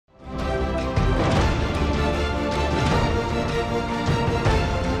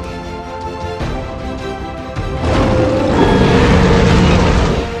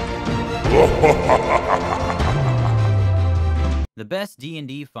best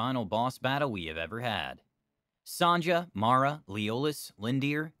D&D final boss battle we have ever had. Sanja, Mara, Leolis,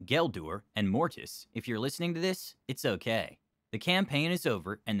 Lindir, Geldur, and Mortis, if you're listening to this, it's okay. The campaign is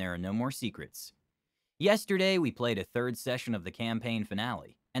over and there are no more secrets. Yesterday, we played a third session of the campaign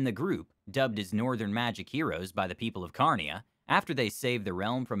finale, and the group, dubbed as Northern Magic Heroes by the people of Carnia, after they saved the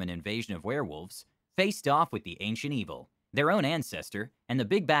realm from an invasion of werewolves, faced off with the Ancient Evil, their own ancestor, and the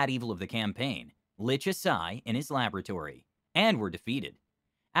big bad evil of the campaign, Lich Asai, in his laboratory, and were defeated.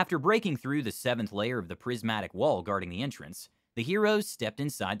 After breaking through the 7th layer of the prismatic wall guarding the entrance, the heroes stepped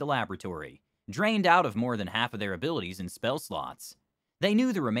inside the laboratory, drained out of more than half of their abilities and spell slots. They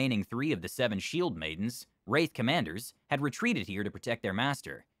knew the remaining 3 of the 7 shield maidens, Wraith commanders, had retreated here to protect their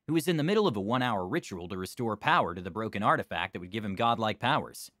master, who was in the middle of a 1-hour ritual to restore power to the broken artifact that would give him godlike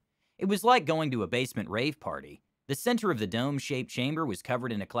powers. It was like going to a basement rave party. The center of the dome-shaped chamber was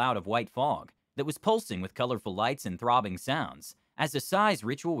covered in a cloud of white fog that was pulsing with colorful lights and throbbing sounds, as Asai's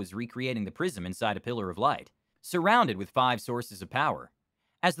ritual was recreating the prism inside a pillar of light, surrounded with 5 sources of power.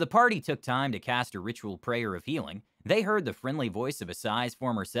 As the party took time to cast a ritual prayer of healing, they heard the friendly voice of Asai's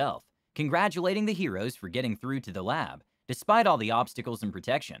former self, congratulating the heroes for getting through to the lab, despite all the obstacles and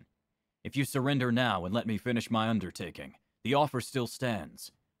protection. "If you surrender now and let me finish my undertaking, the offer still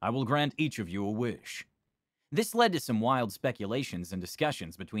stands. I will grant each of you a wish." This led to some wild speculations and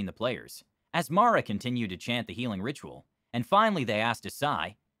discussions between the players, as Mara continued to chant the healing ritual, and finally they asked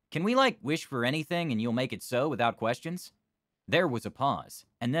Asai, "Can we, wish for anything and you'll make it so without questions?" There was a pause,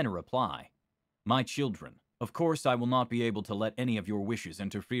 and then a reply. "My children, of course I will not be able to let any of your wishes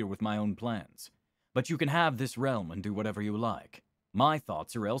interfere with my own plans, but you can have this realm and do whatever you like. My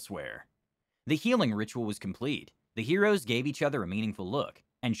thoughts are elsewhere." The healing ritual was complete. The heroes gave each other a meaningful look,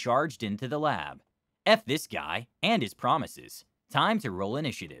 and charged into the lab. F this guy, and his promises. Time to roll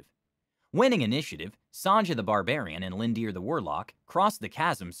initiative. Winning initiative, Sanja the Barbarian and Lindir the Warlock crossed the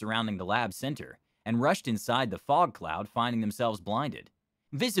chasm surrounding the lab center, and rushed inside the fog cloud, finding themselves blinded.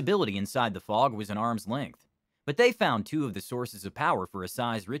 Visibility inside the fog was an arm's length, but they found 2 of the sources of power for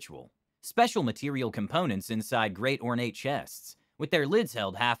Asai's ritual. Special material components inside great ornate chests, with their lids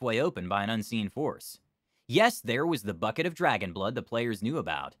held halfway open by an unseen force. Yes, there was the bucket of dragon blood the players knew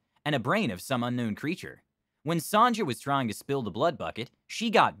about, and a brain of some unknown creature. When Sanja was trying to spill the blood bucket, she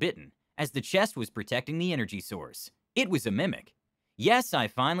got bitten, as the chest was protecting the energy source. It was a mimic. Yes, I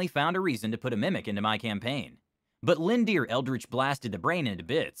finally found a reason to put a mimic into my campaign. But Lindir Eldritch blasted the brain into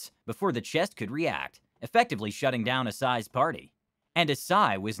bits before the chest could react, effectively shutting down Asai's party. And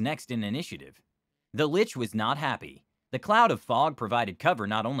Asai was next in initiative. The Lich was not happy. The cloud of fog provided cover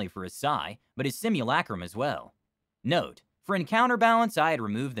not only for Asai, but his simulacrum as well. Note, for encounter balance, I had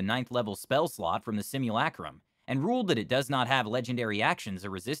removed the 9th level spell slot from the simulacrum, and ruled that it does not have legendary actions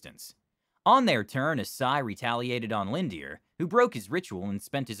or resistance. On their turn, Asai retaliated on Lindir, who broke his ritual and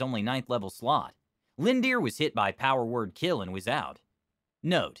spent his only 9th level slot. Lindir was hit by power word kill and was out.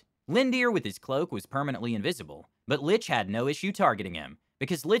 Note, Lindir with his cloak was permanently invisible, but Lich had no issue targeting him,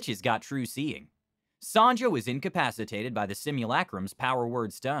 because Liches got true seeing. Sanja was incapacitated by the simulacrum's power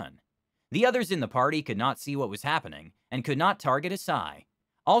word stun. The others in the party could not see what was happening, and could not target Asai.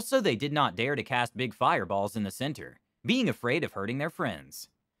 Also, they did not dare to cast big fireballs in the center, being afraid of hurting their friends.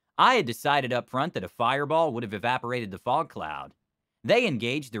 I had decided up front that a fireball would have evaporated the fog cloud. They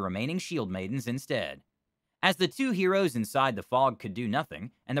engaged the remaining shield maidens instead. As the 2 heroes inside the fog could do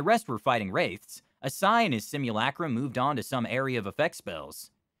nothing, and the rest were fighting wraiths, Asai and his simulacrum moved on to some area of effect spells.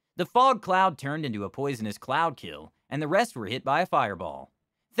 The fog cloud turned into a poisonous cloud kill, and the rest were hit by a fireball.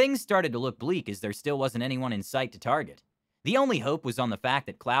 Things started to look bleak as there still wasn't anyone in sight to target. The only hope was on the fact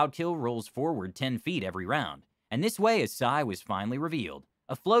that Cloud Kill rolls forward 10 feet every round, and this way Asai was finally revealed,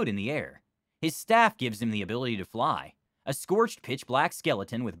 afloat in the air. His staff gives him the ability to fly, a scorched pitch-black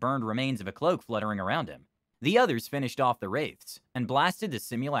skeleton with burned remains of a cloak fluttering around him. The others finished off the wraiths, and blasted the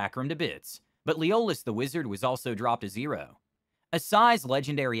simulacrum to bits, but Leolis the wizard was also dropped to 0. Asai's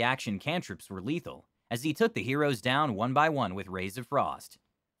legendary action cantrips were lethal, as he took the heroes down one by one with Rays of Frost.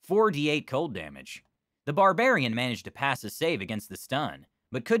 4d8 cold damage. The Barbarian managed to pass a save against the stun,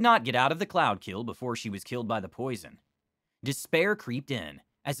 but could not get out of the cloud kill before she was killed by the poison. Despair creeped in,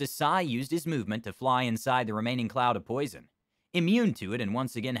 as Asai used his movement to fly inside the remaining cloud of poison. Immune to it and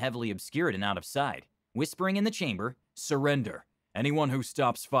once again heavily obscured and out of sight, whispering in the chamber, "Surrender. Anyone who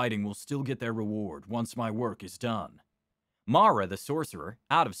stops fighting will still get their reward once my work is done." Mara, the sorcerer,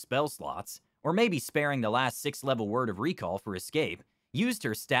 out of spell slots, or maybe sparing the last 6th-level word of recall for escape, used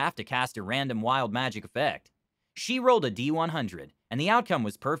her staff to cast a random wild magic effect. She rolled a D100, and the outcome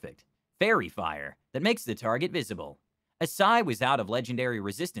was perfect. Fairy Fire, that makes the target visible. Asai was out of legendary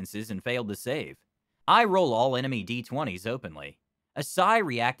resistances and failed to save. I roll all enemy D20s openly. Asai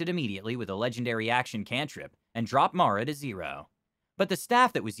reacted immediately with a legendary action cantrip and dropped Mara to 0. But the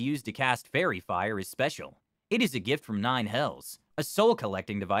staff that was used to cast Fairy Fire is special. It is a gift from Nine Hells, a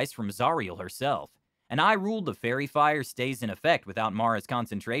soul-collecting device from Zariel herself, and I ruled the Fairy Fire stays in effect without Mara's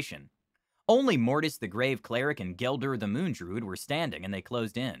concentration. Only Mortis the Grave Cleric and Geldur the Moon Druid were standing, and they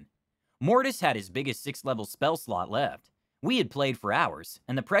closed in. Mortis had his biggest 6th-level spell slot left. We had played for hours,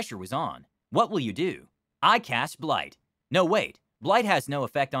 and the pressure was on. What will you do? I cast Blight. No, wait. Blight has no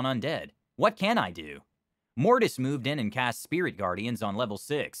effect on undead. What can I do? Mortis moved in and cast Spirit Guardians on level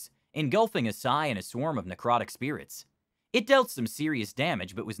 6, engulfing Asai in a swarm of necrotic spirits. It dealt some serious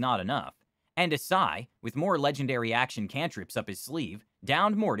damage, but was not enough. And Asai, with more legendary action cantrips up his sleeve,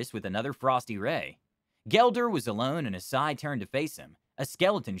 downed Mortis with another Frosty Ray. Geldur was alone, and Asai turned to face him, a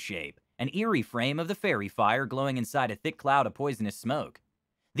skeleton shape, an eerie frame of the fairy fire glowing inside a thick cloud of poisonous smoke.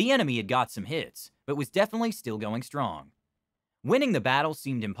 The enemy had got some hits, but was definitely still going strong. Winning the battle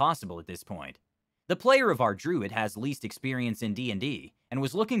seemed impossible at this point. The player of our druid has least experience in D&D, and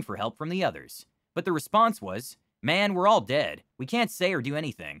was looking for help from the others. But the response was, "Man, we're all dead. We can't say or do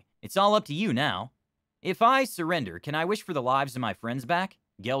anything. It's all up to you now." "If I surrender, can I wish for the lives of my friends back?"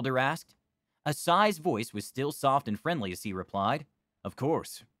 Geldur asked. Asai's voice was still soft and friendly as he replied, "Of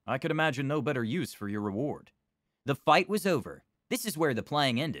course. I could imagine no better use for your reward." The fight was over. This is where the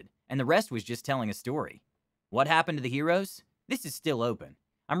playing ended, and the rest was just telling a story. What happened to the heroes? This is still open.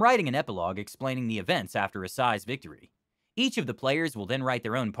 I'm writing an epilogue explaining the events after Asai's victory. Each of the players will then write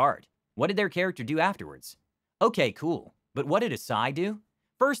their own part. What did their character do afterwards? Okay, cool. But what did Asai do?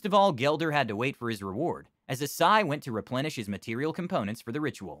 First of all, Geldur had to wait for his reward, as Asai went to replenish his material components for the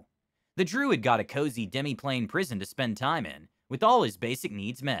ritual. The druid got a cozy demi-plane prison to spend time in, with all his basic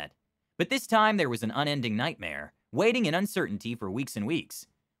needs met. But this time there was an unending nightmare, waiting in uncertainty for weeks and weeks.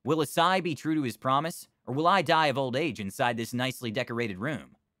 Will Asai be true to his promise, or will I die of old age inside this nicely decorated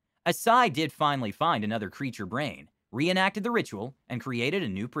room? Asai did finally find another creature brain, reenacted the ritual, and created a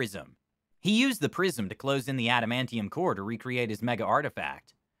new prism. He used the prism to close in the adamantium core to recreate his mega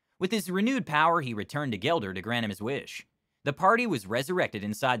artifact. With his renewed power, he returned to Geldur to grant him his wish. The party was resurrected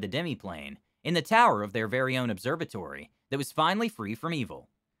inside the demi-plane, in the tower of their very own observatory, that was finally free from evil.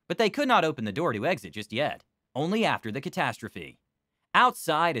 But they could not open the door to exit just yet, only after the catastrophe.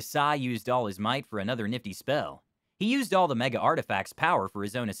 Outside, Asai used all his might for another nifty spell. He used all the mega artifact's power for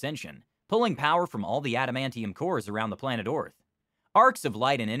his own ascension, pulling power from all the adamantium cores around the planet Earth. Arcs of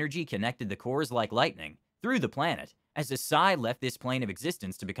light and energy connected the cores like lightning, through the planet, as Asai left this plane of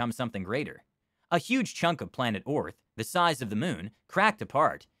existence to become something greater. A huge chunk of planet Earth, the size of the moon, cracked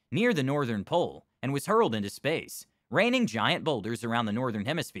apart, near the northern pole, and was hurled into space, raining giant boulders around the northern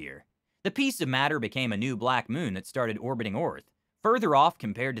hemisphere. The piece of matter became a new black moon that started orbiting Earth, further off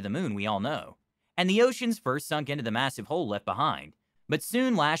compared to the moon we all know. And the oceans first sunk into the massive hole left behind, but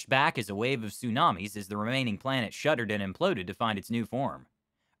soon lashed back as a wave of tsunamis as the remaining planet shuddered and imploded to find its new form.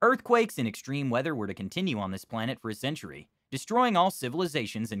 Earthquakes and extreme weather were to continue on this planet for a century, destroying all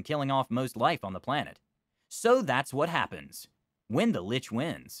civilizations and killing off most life on the planet. So that's what happens when the Lich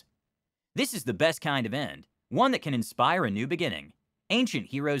wins. This is the best kind of end, one that can inspire a new beginning. Ancient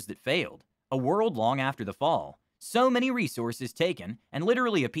heroes that failed, a world long after the fall, so many resources taken, and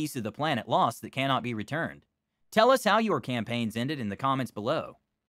literally a piece of the planet lost that cannot be returned. Tell us how your campaigns ended in the comments below.